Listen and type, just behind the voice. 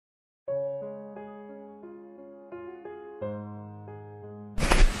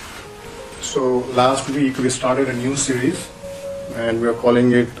So last week we started a new series and we are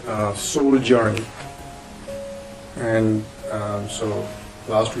calling it Soul Journey. And so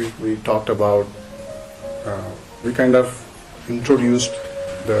last week we talked about, we kind of introduced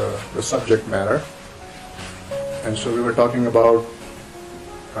the subject matter. And so we were talking about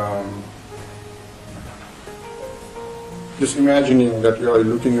just imagining that you are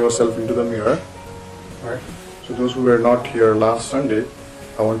looking yourself into the mirror, right? So those who were not here last Sunday,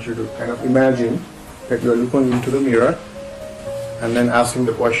 I want you to kind of imagine that you are looking into the mirror and then asking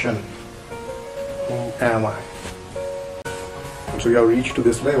the question, who am I? And so you have reached to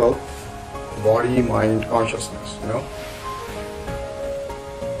this level, body, mind, consciousness, you know.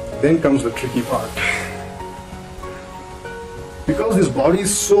 Then comes the tricky part. Because this body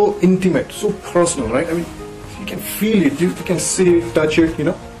is so intimate, so personal, right? I mean, you can feel it, you can see it, touch it, you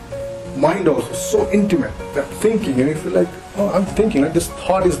know. Mind also so intimate that thinking, and you feel like, oh, I'm thinking, like this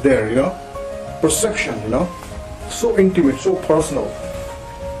thought is there, you know. Perception, you know, so intimate, so personal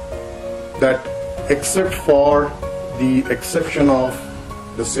that except for the exception of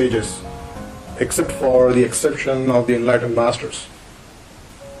the sages, except for the exception of the enlightened masters,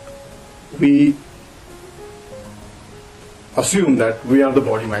 we assume that we are the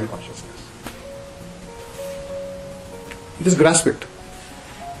body, mind, consciousness. Just grasp it.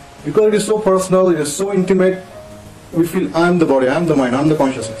 Because it is so personal, it is so intimate, we feel I am the body, I am the mind, I am the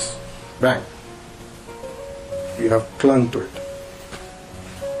consciousness. Bang. We have clung to it.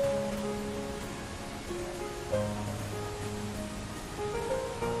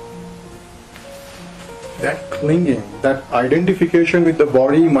 That clinging, that identification with the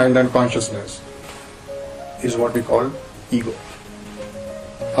body, mind and consciousness is what we call ego.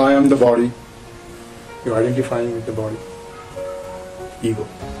 I am the body, you are identifying with the body. Ego.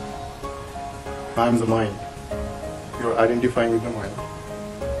 I am the mind, you are identifying with the mind.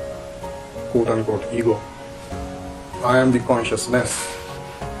 Quote unquote, ego. I am the consciousness.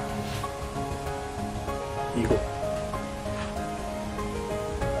 Ego.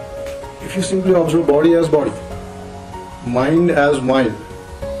 If you simply observe body as body, mind as mind,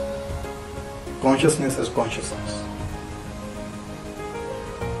 consciousness as consciousness,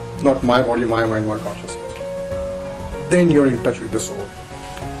 not my body, my mind, my consciousness, then you're in touch with the soul.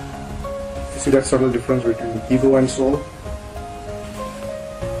 You see that subtle difference between ego and soul?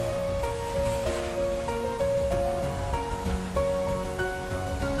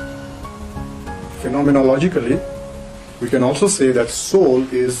 Phenomenologically, we can also say that soul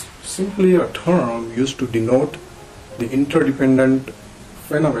is simply a term used to denote the interdependent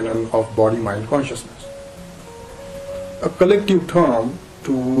phenomenon of body, mind, consciousness. A collective term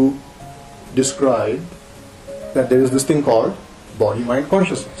to describe that there is this thing called body, mind,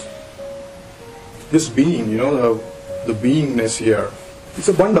 consciousness. This being, you know, the beingness here, it's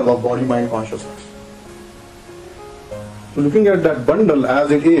a bundle of body, mind, consciousness. So looking at that bundle as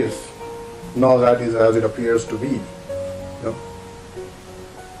it is, now that is as it appears to be, you know,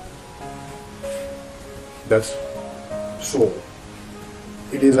 that's soul.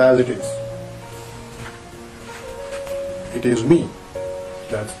 It is as it is. It is me.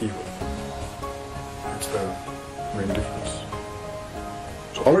 That's ego. That's the main difference.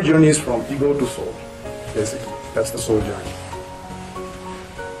 So our journey is from ego to soul, basically. That's the soul journey.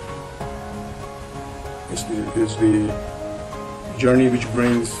 It's the journey which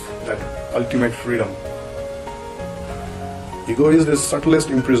brings that ultimate freedom. Ego is the subtlest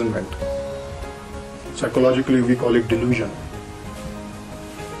imprisonment. Psychologically, we call it delusion.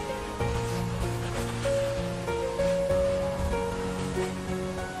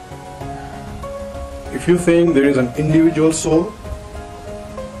 If you think there is an individual soul,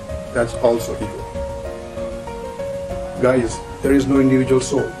 that's also ego. Guys, there is no individual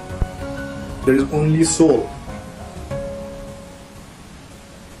soul. There is only soul.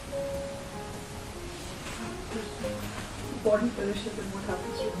 The body perishes, and what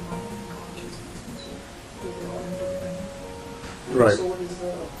happens to the mind and consciousness? They are all independent. Right. The soul is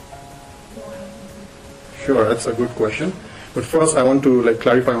Sure, that's a good question. But first I want to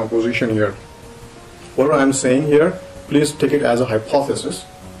clarify my position here. What I am saying here, please take it as a hypothesis.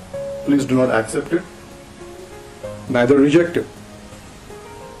 Please do not accept it, neither reject it.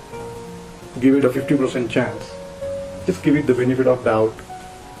 Give it a 50% chance. Just give it the benefit of doubt.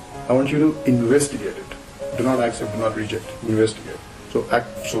 I want you to investigate it. Do not accept, do not reject, investigate. So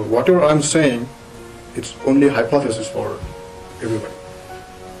whatever I'm saying, it's only a hypothesis for everybody.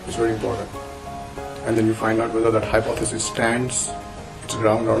 It's very important. And then you find out whether that hypothesis stands its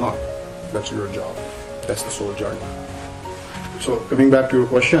ground or not. That's your job. That's the soul journey. So coming back to your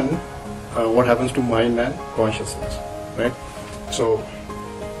question, what happens to mind and consciousness, right? So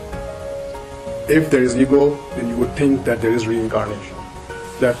if there is ego, then you would think that there is reincarnation.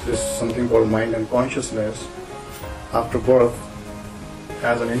 That is something called mind and consciousness. After birth,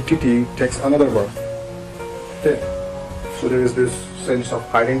 as an entity, takes another birth. Okay. So there is this sense of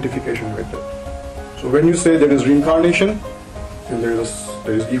identification with it. So when you say there is reincarnation, then there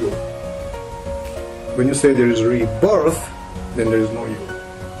is ego. When you say there is rebirth, then there is no ego.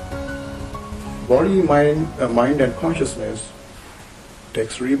 Body, mind and consciousness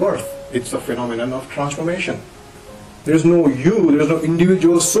takes rebirth. It's a phenomenon of transformation. There is no you, there is no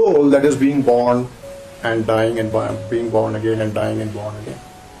individual soul that is being born and dying and being born again and dying and born again.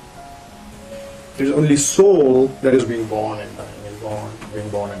 There is only soul that is being born and dying and being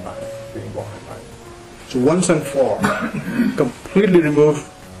born and dying, being born and dying. So once and for all, completely remove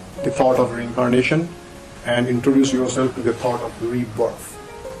the thought of reincarnation and introduce yourself to the thought of rebirth.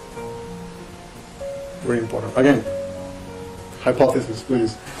 Very important. Again, hypothesis,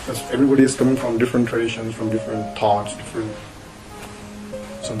 please. Because everybody is coming from different traditions, from different thoughts, different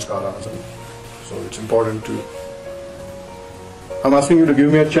sanskaras, and so it's important to. I'm asking you to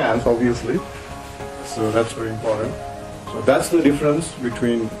give me a chance, obviously. So that's very important. So that's the difference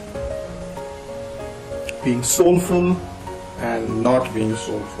between being soulful and not being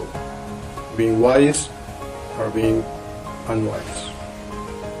soulful, being wise or being unwise.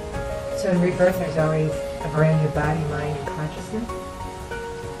 So in rebirth, there's always a brand new body, mind, and consciousness.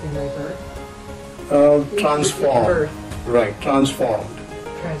 In rebirth, Transformed, right? Transformed.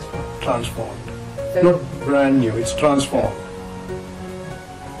 Transformed. So Not brand new. It's transformed.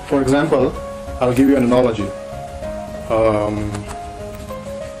 For example, I'll give you an analogy.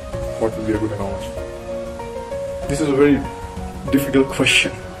 What would be a good analogy? This is a very difficult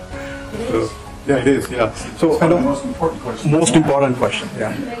question. So, yeah, it is. Yeah. So It's one of the most important questions. most important question.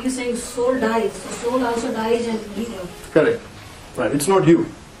 Yeah. Like you're saying, soul dies. Soul also dies and Correct. Right. It's not you.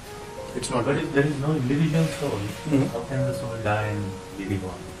 It's not. But if there is no individual soul, Mhm. how can the soul die and be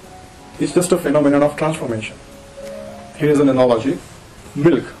reborn? It's just a phenomenon of transformation. Here is an analogy.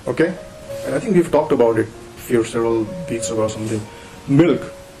 Milk, okay? And I think we've talked about it several weeks ago or something. Milk.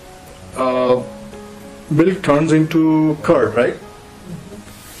 Milk turns into curd, right?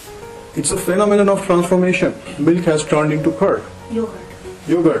 It's a phenomenon of transformation. Milk has turned into curd. yogurt.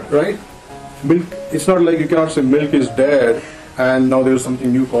 Yogurt, right? Milk, it's not like you cannot say milk is dead and now there is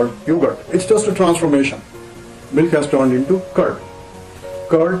something new called yogurt. It's just a transformation. Milk has turned into curd.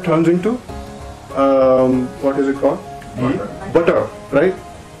 Curd turns into, what is it called? Ghee? Butter, right?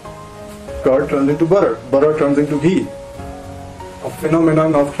 Curd turns into butter. Butter turns into ghee. A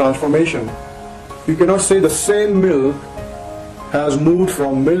phenomenon of transformation. You cannot say the same milk has moved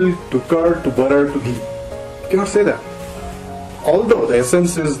from milk to curd to butter to ghee. You cannot say that. Although the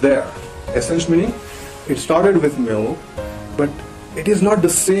essence is there. Essence meaning it started with milk, but it is not the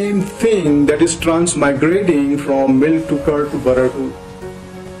same thing that is transmigrating from milk to curd to butter to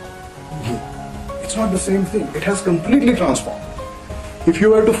ghee. It's not the same thing. It has completely transformed. If you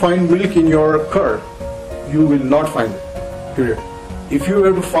were to find milk in your curd, you will not find it. Period. If you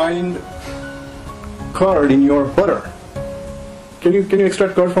were to find curd in your butter, can you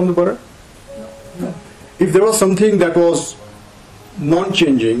extract curd from the butter? No. If there was something that was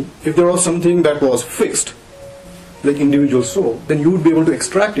non-changing, if there was something that was fixed, like individual soul, then you would be able to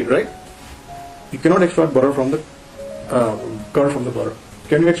extract it, right? You cannot extract butter from the curd from the butter.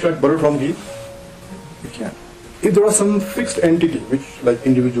 Can you extract butter from ghee? You can't. If there was some fixed entity, which like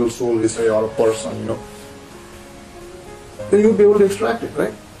individual soul, we say, or a person, then you would be able to extract it,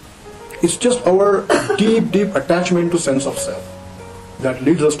 right? It's just our deep attachment to sense of self that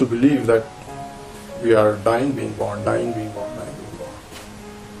leads us to believe that we are dying, being born, dying, being born, dying, being born.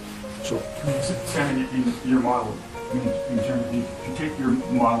 So, Sam, in your model, in terms of, if you take your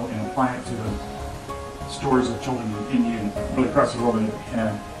model and apply it to the stories of children in India and really across the world,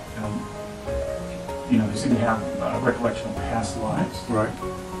 and they seem to have a recollection of past lives. right.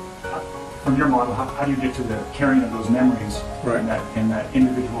 From your model, how do you get to the carrying of those memories Right. in that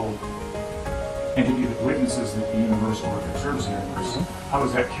individual entity that witnesses the universe or observes the universe? How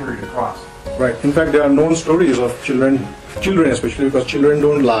is that carried across? Right. In fact, there are known stories of children especially, because children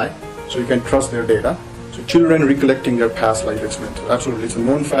don't lie, so you can trust their data. So children recollecting their past life experiences. Absolutely. It's a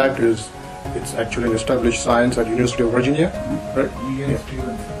known fact. It's actually an established science at University of Virginia, right?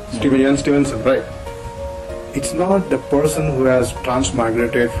 Ian Stevenson, right. It's not the person who has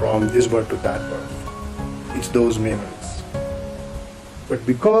transmigrated from this birth to that birth. It's those memories. But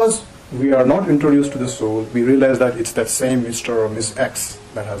because we are not introduced to the soul, we realize that it's that same Mr. or Miss X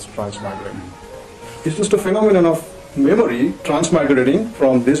that has transmigrated. It's just a phenomenon of memory transmigrating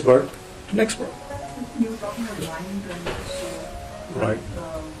from this birth to next birth. You were talking about mind and soul. Right.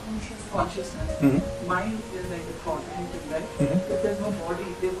 Consciousness consciousness. Mhm. Mind is like the thought, thinking, right? Mhm. If there's no body,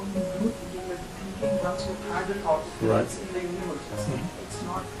 there won't be no thinking, but thinking once you've had the thought, Right. it's in the universe. Mhm.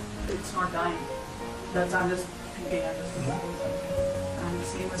 It's not dying. That's I'm just thinking, I'm just thinking something. And the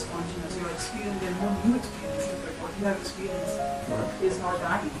same as consciousness, your experience, there are no new experiences, but what you have experienced Right. is not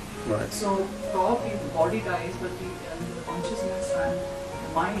dying. Right. So probably the body dies, but the consciousness and the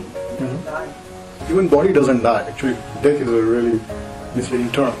mind don't die. Even body doesn't die. Actually, death is a really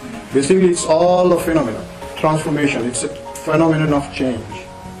misleading term. Basically, it's all a phenomenon. Transformation. It's a phenomenon of change.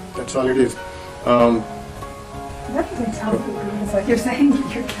 That's all it is. That doesn't sound good. It's like you're saying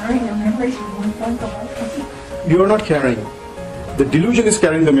you're carrying a memory from one point to another. You are not carrying. The delusion is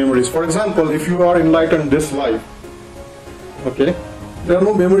carrying the memories. For example, if you are enlightened this life, okay, there are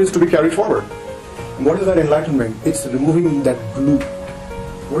no memories to be carried forward. What is that enlightenment? It's removing that glue.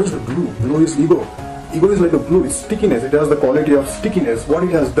 What is the glue? Glue is ego. Ego is like a glue. It's stickiness. It has the quality of stickiness. What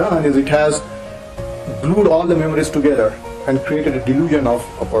it has done is it has glued all the memories together and created a delusion of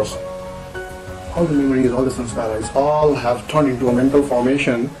a person. All the memories, all the samskaras, all have turned into a mental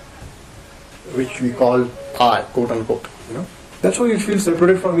formation which we call I, quote unquote. You know, that's why you feel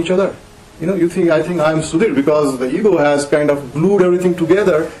separated from each other. You know, you think I think I'm Sudhir because the ego has kind of glued everything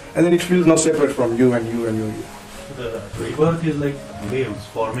together, and then it feels now separate from you and you and you. The rebirth is like waves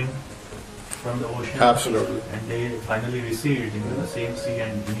forming from the ocean. Absolutely. And they finally recede into the same sea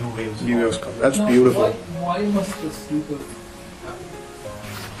and new waves. New form. waves come. That's Now, beautiful. Why must this rebirth happen?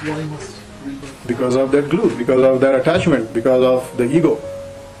 Why must rebirth? Because of that glue, because of that attachment, because of the ego.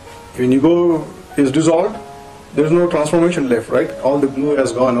 When ego is dissolved, there is no transformation left, right? All the glue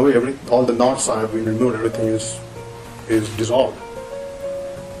has gone away, all the knots have been removed, everything is dissolved.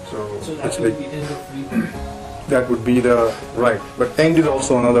 So So that it's would like be end of rebirth. that would be the right. But end is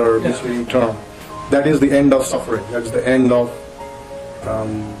also another misleading term. That is the end of suffering. That's the end of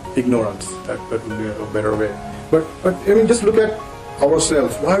ignorance. That would be a better way. But I mean, just look at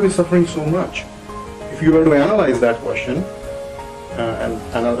ourselves. Why are we suffering so much? If you were to analyze that question and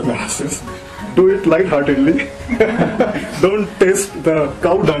analysis, do it lightheartedly. Don't taste the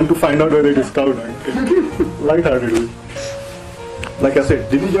cow dung to find out whether it is cow dung. Lightheartedly. Like I said,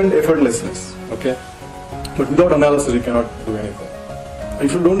 diligent effortlessness. Okay. But without analysis, you cannot do anything.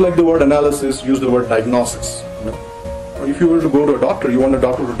 If you don't like the word analysis, use the word diagnosis. You know? Or if you were to go to a doctor, you want a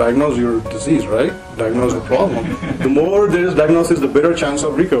doctor to diagnose your disease, right? Diagnose the problem. The more there is diagnosis, the better chance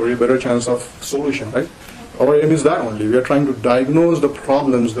of recovery, better chance of solution, right? Our aim is that only. We are trying to diagnose the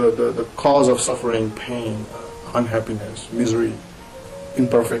problems, the cause of suffering, pain, unhappiness, misery,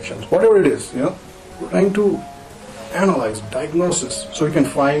 imperfections, whatever it is, you know. We're trying to analyze, diagnosis, so we can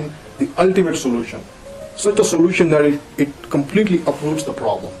find the ultimate solution. Such a solution that it completely uproots the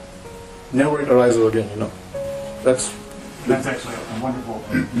problem. Never it arises again, you know. That's actually a wonderful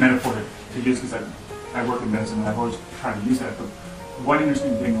metaphor to use because I work in medicine and I've always tried to use that. But one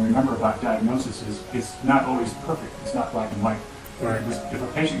interesting thing to remember about diagnosis is it's not always perfect. It's not black and white. Right. If a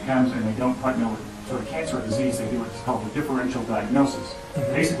patient comes and they don't quite know what sort of cancer or disease, they do what's called a differential diagnosis.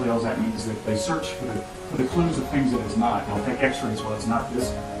 Basically, all that means is that they search for the clues of things that it's not. They'll take x-rays, well, it's not this.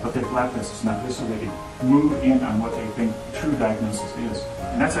 They'll take lab tests, it's not this, so they can move in on what they think the true diagnosis is.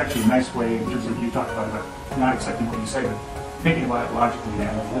 And that's actually a nice way, in terms of you talked about not accepting what you say, but thinking about it logically and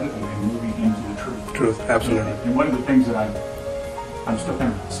analytically and moving into the truth. truth, absolutely. And one of the things that I'm still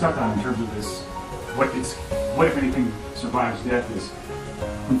kind of stuck on in terms of this, what if anything survives death is,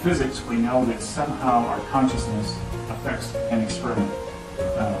 in physics we know that somehow our consciousness affects an experiment.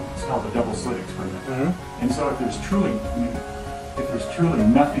 It's called the double slit experiment. Mm-hmm. And so if there's truly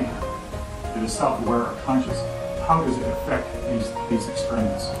nothing that is self-aware or conscious, how does it affect these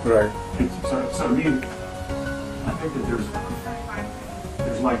experiments? Right. So to me, I think that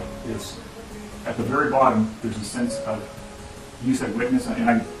there's like this, at the very bottom, there's a sense of, you said witness,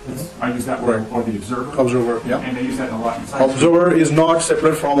 and I use that word, Right. or the observer. Observer, yeah. And they use that in a lot in science. Observer is not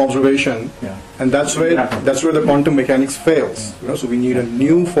separate from observation, Yeah. and that's where the quantum mechanics fails. You know, so we need a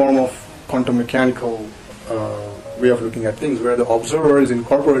new form of quantum mechanical way of looking at things, where the observer is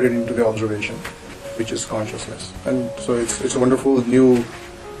incorporated into the observation, which is consciousness. And so it's a wonderful new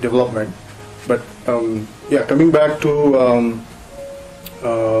development. But yeah, coming back to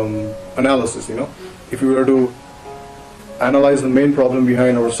analysis, you know, if we were to analyze the main problem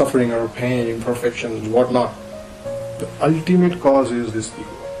behind our suffering, our pain, imperfections, whatnot, the ultimate cause is this ego,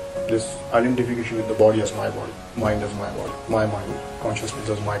 this identification with the body as my body, mind as my body, my mind, consciousness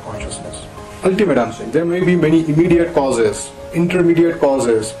as my consciousness. Ultimate, I'm saying. There may be many immediate causes, intermediate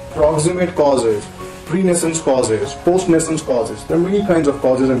causes, proximate causes, pre-nascence causes, post-nascence causes. There are many kinds of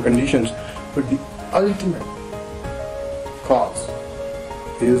causes and conditions, but the ultimate cause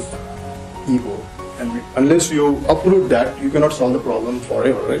is ego. And unless you uproot that, you cannot solve the problem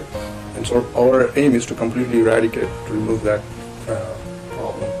forever, right? And so our aim is to completely eradicate, to remove that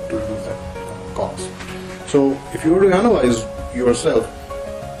problem, to remove that cause. So if you were to analyze yourself,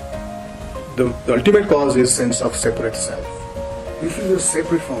 the ultimate cause is sense of separate self. We feel we're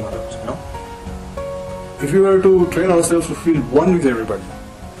separate from others, you know. If we were to train ourselves to feel one with everybody,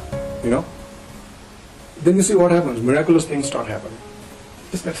 you know, then you see what happens. Miraculous things start happening.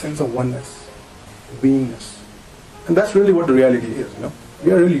 Just that sense of oneness, beingness. And that's really what the reality is, you know.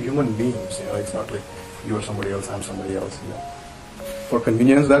 We are really human beings, you know. It's not like you are somebody else, I'm somebody else, you know. For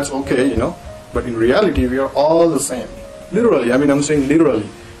convenience, that's okay, you know. But in reality, we are all the same. Literally, I mean, I'm saying literally.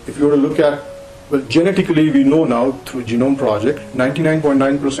 If you were to look at, well, genetically, we know now through Genome Project,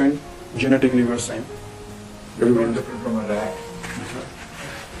 99.9% genetically we're same. Everyone different from a rat.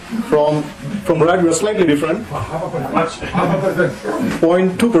 From rat, we are slightly different.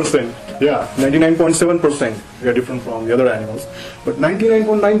 0.2%. Yeah, 99.7% we are different from the other animals. But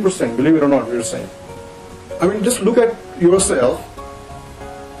 99.9%, believe it or not, we are the same. I mean, just look at yourself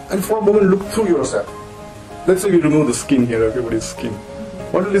and for a moment look through yourself. Let's say we remove the skin here, everybody's skin.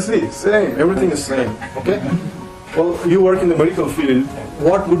 What will you see? Same, everything is same, okay? Well, you work in the medical field.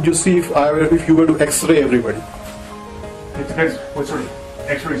 What would you see if you were to X-ray everybody? It depends what sort of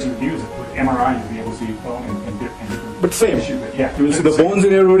X-rays you use. With MRI, you'll be able to see bone and different But same. tissue. But yeah, You will see the bones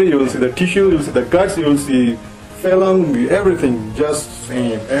in everybody, you will see the tissue, you will see the guts, you will see phlegm, everything just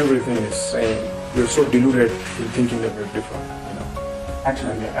same. Everything is same. We're so deluded in thinking that we're different, you know.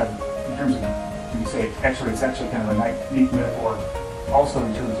 Actually, in terms of when you say X-ray, it's actually kind of a neat metaphor. Also,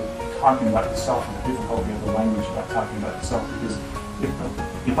 in terms of talking about the self and the difficulty of the language about talking about the self, because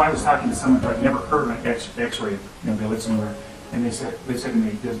if I was talking to someone who had never heard of an X-ray, you know, they lived somewhere, and they said to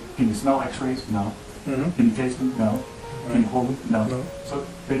me, "Can you smell X-rays? No. Mm-hmm. Can you taste them? No. Can you hold them? No." No. So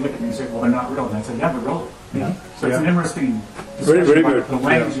they look at me and say, "Well, they're not real." And I said, "Yeah, they're real." Yeah. So it's Yeah. an interesting Very, discussion very about good. the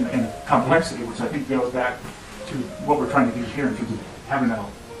language and complexity, which I think goes back to what we're trying to do here in terms of having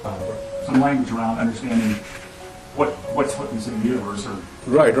some language around understanding what's witness in the universe. Or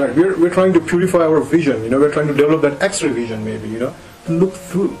Right. We're trying to purify our vision, you know, we're trying to develop that X-ray vision maybe, you know, to look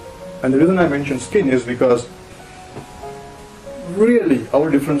through. And the reason I mentioned skin is because really our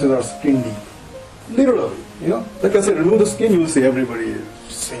differences are skin deep. Literally, you know, like I said, remove the skin, you'll see everybody is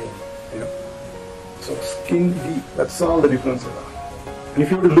same, you know. So skin deep, that's all the differences are. And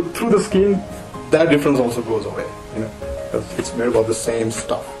if you were to look through the skin, that difference also goes away, you know, because it's made up of the same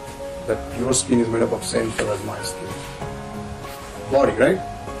stuff. That your skin is made up of same stuff as my skin. Body, right?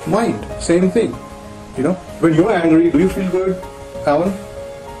 Mind, same thing. You know, when you're angry, do you feel good, Alan?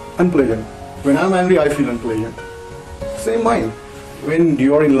 Unpleasant. When I'm angry, I feel unpleasant. Same mind. When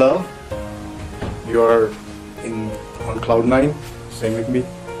you're in love, you're on cloud 9. Same with me.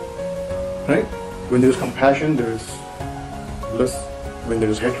 Right? When there's compassion, there is bliss. When there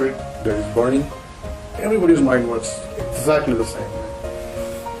is hatred, there is burning. Everybody's mind works exactly the same.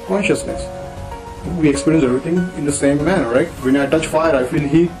 Consciousness. We experience everything in the same manner, right? When I touch fire, I feel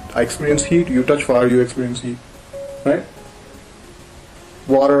heat, I experience heat. You touch fire, you experience heat, right?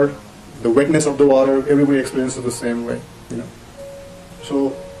 Water, the wetness of the water, everybody experiences the same way, you know.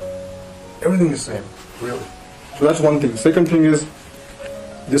 So everything is same, really. So that's one thing. Second thing is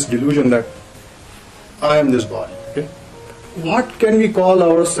this delusion that I am this body. Okay, what can we call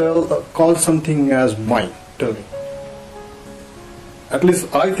ourselves? Call something as mind? Tell me. At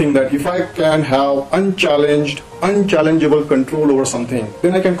least I think that if I can have unchallengeable control over something,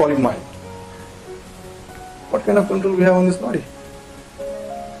 then I can call it mine. What kind of control we have on this body?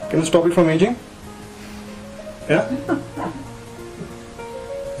 Can you stop it from aging? Yeah? You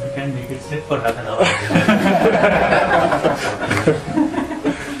can make it sit for half an hour.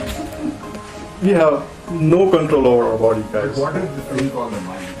 We have no control over our body, guys. What is this thing called the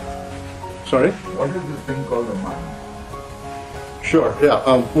mind? Sorry? What is this thing called the mind? Sure, yeah.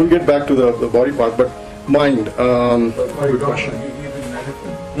 We'll get back to the body part, but mind, For good example, question. even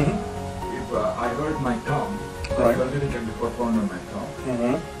medicine. Mhm. If I hurt my thumb, Right. surgery can be performed on my thumb.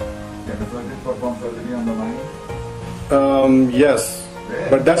 Mhm. Can the surgeon perform surgery on the mind? Yes, Where?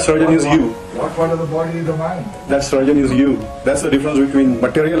 but that surgeon is you. What part of the body is the mind? That surgeon is you. That's the difference between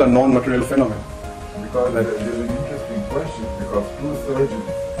material and non-material phenomena. Because there's an interesting question, because two surgeons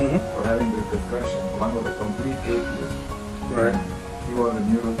Mhm. were having this discussion. One was a complete atheist. Right. He was a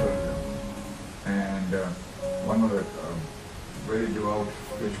neurosurgeon. And one was a very devout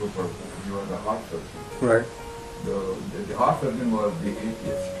spiritual person. He was a heart surgeon. Right. The heart surgeon was the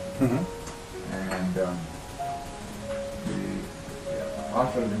atheist. Mhm. And the heart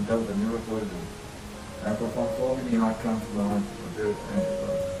surgeon tells the neurosurgeon, I perform so many heart transplants for this and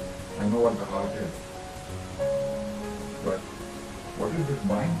for that. I know what the heart is. But what is this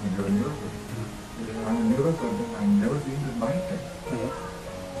mind thing? You're a neurosurgeon. I'm a neurosurgeon. I've never seen this mind thing.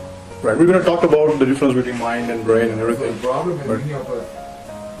 Right, we're going to talk about the difference between mind and brain and The everything. problem is But- many of us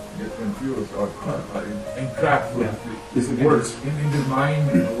get confused or are entrapped with These words. in this mind.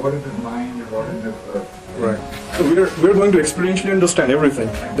 What is this mind and what is this earth? Right. So we're going to experientially understand everything.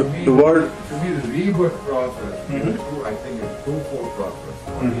 The word. To me, the rebirth process Mhm. I think is two-fold process.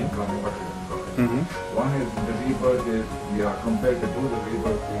 Mhm. Mhm. One is the rebirth is we are compared to do the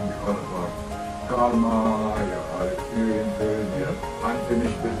rebirth thing because of our karma, our experiences,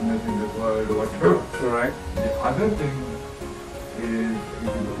 unfinished business in this world, whatever. Right. The other thing is,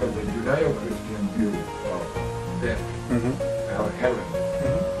 if you look at the Judeo-Christian view of death Mhm. or heaven,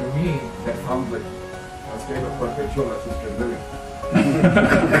 to me that sounds like a state of perpetual assisted living.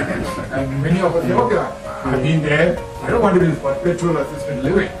 And many of us say, okay, I've been there, I don't want to be this perpetual assisted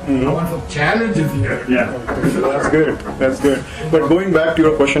living. I want some challenges here. Yeah. So that's good. That's good. But going back to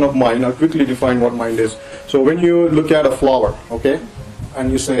your question of mind, I'll quickly define what mind is. So when you look at a flower, okay,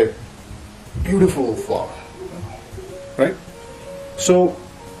 and you say, beautiful flower, right? So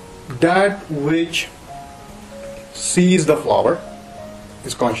that which sees the flower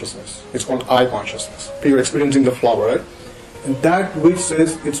is consciousness. It's called eye consciousness. You're experiencing the flower, right? And that which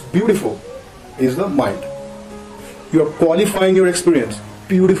says it's beautiful is the mind. You are qualifying your experience.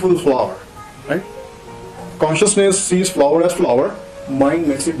 Beautiful flower, right? Consciousness sees flower as flower. Mind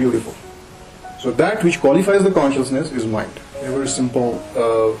makes it beautiful. So that which qualifies the consciousness is mind. They're very simple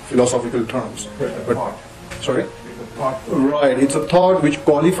philosophical terms. But, sorry? Right, it's a thought which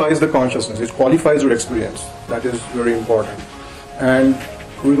qualifies the consciousness. It qualifies your experience. That is very important. And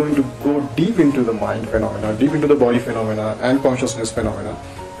we're going to go deep into the mind phenomena, deep into the body phenomena and consciousness phenomena.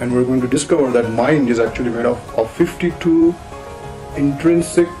 And we're going to discover that mind is actually made of 52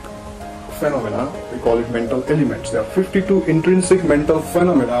 intrinsic phenomena. We call it mental elements. There are 52 intrinsic mental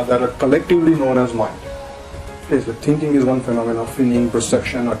phenomena that are collectively known as mind. Yes, the thinking is one phenomena, feeling,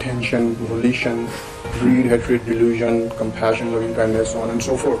 perception, attention, volition, greed, hatred, delusion, compassion, loving kindness, so on and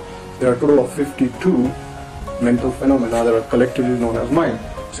so forth. There are a total of 52 mental phenomena that are collectively known as mind.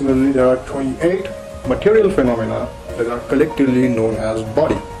 Similarly, there are 28 material phenomena that are collectively known as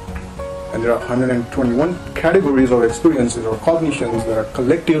body. And there are 121 categories of experiences or cognitions that are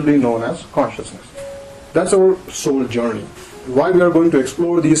collectively known as consciousness. That's our soul journey. Why we are going to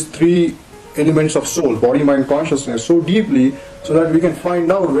explore these three elements of soul, body, mind, consciousness, so deeply, so that we can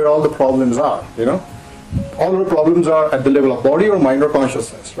find out where all the problems are, you know. All our problems are at the level of body or mind or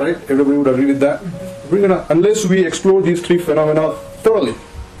consciousness, right? Everybody would agree with that? Unless we explore these three phenomena thoroughly,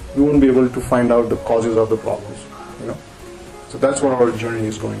 we won't be able to find out the causes of the problems, you know. So that's what our journey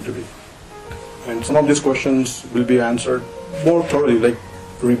is going to be. And some of these questions will be answered more thoroughly, like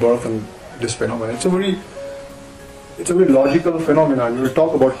rebirth and this phenomenon. It's a very logical phenomenon. We will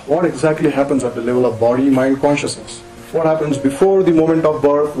talk about what exactly happens at the level of body, mind, consciousness. What happens before the moment of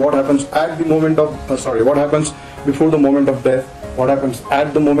birth, what happens at the moment of, what happens before the moment of death, what happens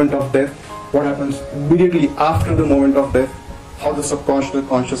at the moment of death, what happens immediately after the moment of death, how the subconscious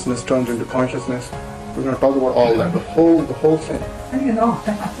consciousness turns into consciousness. We're going to talk about all that, the whole thing. How do you know all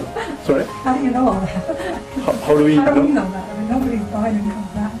that? Sorry? How do you know all that? How do we How do we know? know that? I mean, nobody's died and comes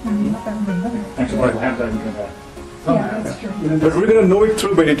back and not that many living. Actually, I have that in that. Yeah, that's true. But we're going to know it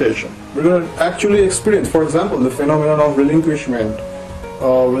through meditation. We're going to actually experience, for example, the phenomenon of relinquishment,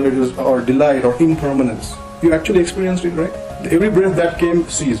 whether it is or delight or impermanence. You actually experienced it, right? Every breath that came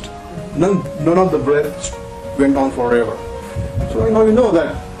ceased. None of the breaths went on forever. So now you know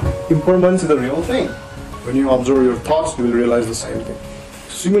that impermanence is a real thing. When you observe your thoughts, you will realize the same thing.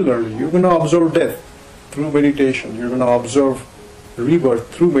 Similarly, you're going to observe death through meditation. You're going to observe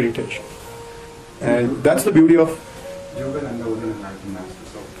rebirth through meditation. And that's the beauty of Yoga and Golden Enlightenment Master.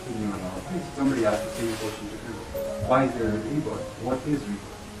 So, somebody asked the same question to him. Why is there a rebirth? What is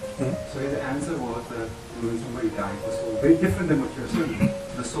rebirth? So his answer was that when somebody dies, the soul, very different than what you're saying.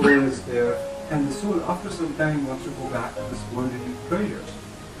 The soul is there, and the soul after some time wants to go back to this worldly pleasures.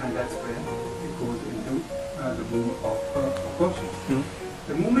 And that's when it goes into the mood of consciousness.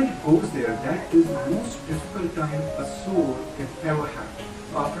 The moment it goes there, that is the most difficult time a soul can ever have.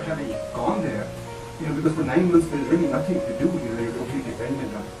 So after having gone there, because for 9 months there's really nothing to do, you're totally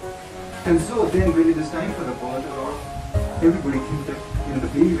dependent on it. And so then when it is time for the birth, everybody thinks that when the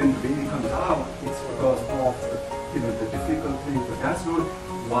baby comes out, it's because of the difficult thing, but that's not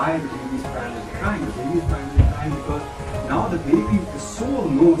why the baby is primarily crying. The baby is primarily crying because now the soul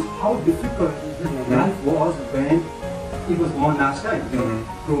knows how difficult life was when it was born last time.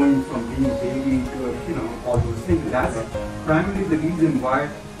 Growing from being a baby to all those things. That's primarily the reason why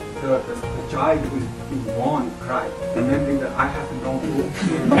the child who is being born cry, remembering that I have to know who.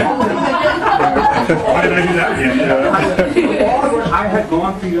 Why did I do that? Or what I had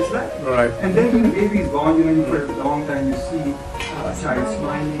gone previous life. Right. And then when the baby is born, you for a long time you see a child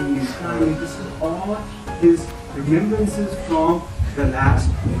smiling and crying. This is all his remembrances from the last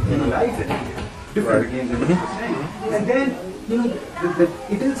life that he had. Different again than what you were saying. And then,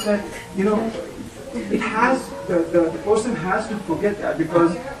 it is that, it has, the person has to forget that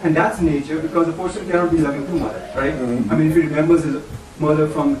because, and that's nature, because the person cannot be loving two mothers, right? I mean, if he remembers his mother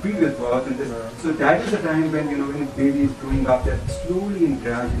from the previous birth, and this, so that is the time when, when the baby is growing up, that slowly and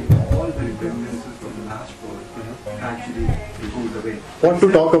gradually all the remembrances from the last birth actually goes away. Want to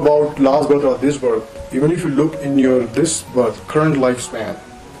talk about last birth or this birth? Even if you look in your this birth, current lifespan,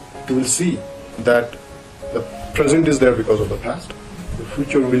 you will see that the present is there because of the past. The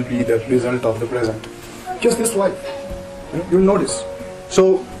future will be the result of the present. Just this life. You'll notice.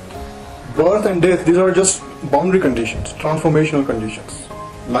 So, birth and death, these are just boundary conditions, transformational conditions.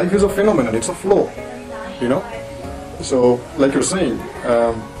 Life is a phenomenon, it's a flow. So, like you're saying,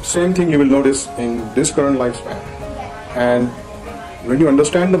 same thing you will notice in this current lifespan. And when you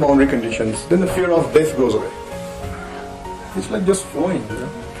understand the boundary conditions, then the fear of death goes away. It's like just flowing,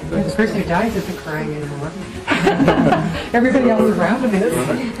 The person who dies isn't crying anymore. Everybody else around him is.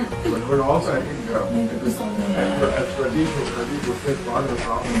 But also, I think, as Pradeep was said, part of the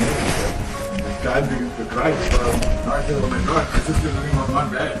problem is that the child begins to cry. Not just, oh my God, this is still looking not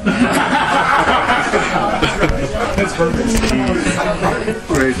bad. That's perfect.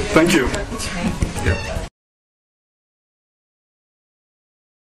 Great, thank you.